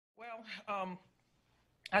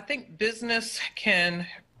I think business can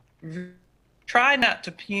try not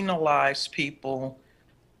to penalize people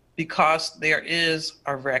because there is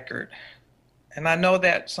a record. And I know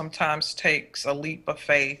that sometimes takes a leap of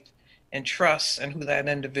faith and trust in who that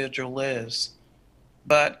individual is.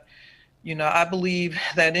 But, I believe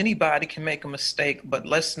that anybody can make a mistake, but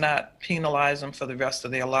let's not penalize them for the rest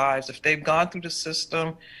of their lives. If they've gone through the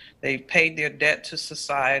system, they've paid their debt to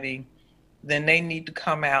society, then they need to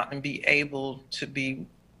come out and be able to be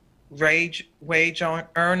wage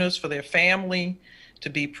earners for their family, to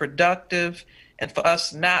be productive, and for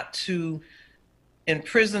us not to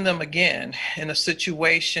imprison them again in a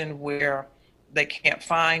situation where they can't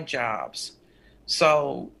find jobs.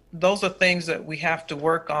 So those are things that we have to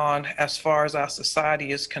work on as far as our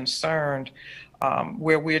society is concerned,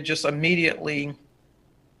 where we're just immediately,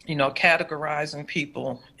 categorizing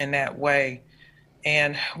people in that way.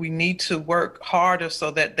 And we need to work harder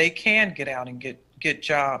so that they can get out and get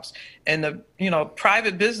jobs. And the,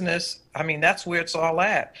 private business, that's where it's all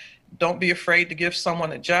at. Don't be afraid to give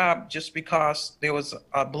someone a job just because there was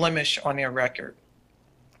a blemish on their record.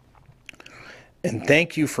 And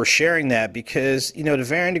thank you for sharing that, because, to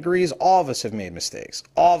varying degrees, all of us have made mistakes.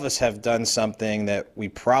 All of us have done something that we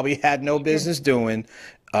probably had no business doing,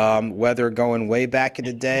 whether going way back in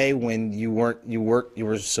the day when you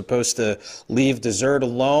were supposed to leave dessert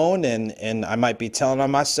alone, and I might be telling on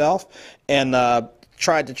myself, and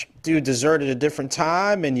tried to do dessert at a different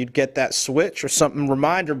time, and you'd get that switch or something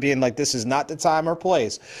reminder being like, this is not the time or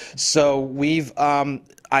place. So we've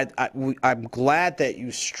I'm glad that you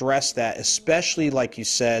stressed that, especially like you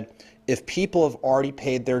said, if people have already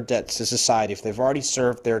paid their debts to society, if they've already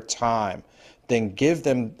served their time, then give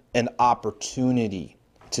them an opportunity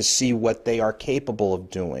to see what they are capable of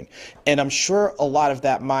doing. And I'm sure a lot of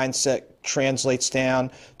that mindset translates down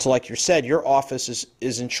to, like you said, your office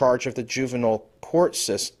is in charge of the juvenile court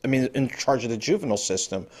system, in charge of the juvenile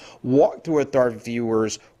system. Walk through with our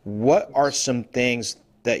viewers, what are some things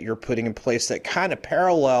that you're putting in place that kind of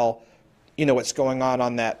parallel, what's going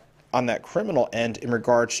on that criminal end in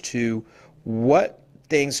regards to what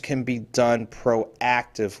things can be done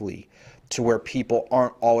proactively to where people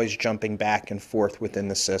aren't always jumping back and forth within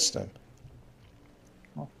the system?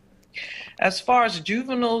 As far as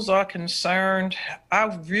juveniles are concerned, I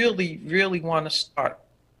really, really want to start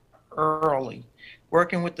early,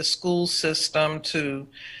 working with the school system to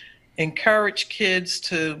encourage kids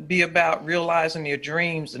to be about realizing their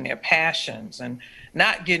dreams and their passions and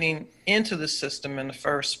not getting into the system in the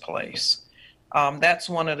first place. That's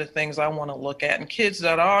one of the things I want to look at. And kids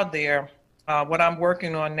that are there, what I'm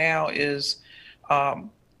working on now is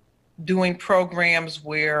doing programs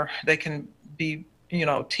where they can be,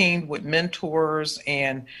 teamed with mentors,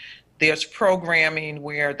 and there's programming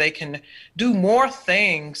where they can do more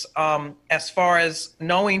things as far as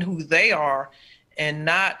knowing who they are and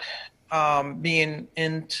not being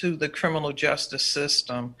into the criminal justice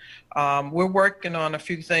system. We're working on a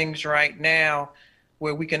few things right now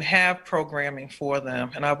where we can have programming for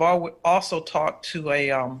them. And I've also talked to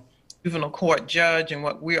a juvenile court judge, and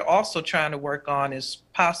what we're also trying to work on is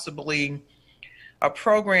possibly a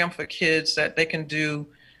program for kids that they can do,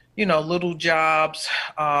 little jobs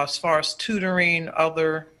as far as tutoring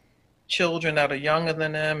other children that are younger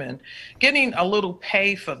than them and getting a little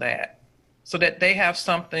pay for that, so that they have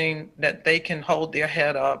something that they can hold their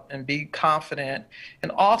head up and be confident.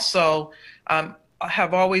 And also, I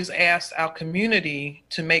have always asked our community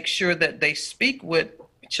to make sure that they speak with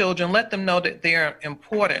children, let them know that they're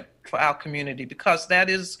important for our community, because that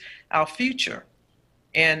is our future.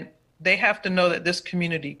 And they have to know that this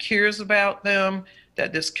community cares about them,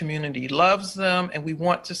 that this community loves them, and we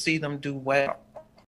want to see them do well.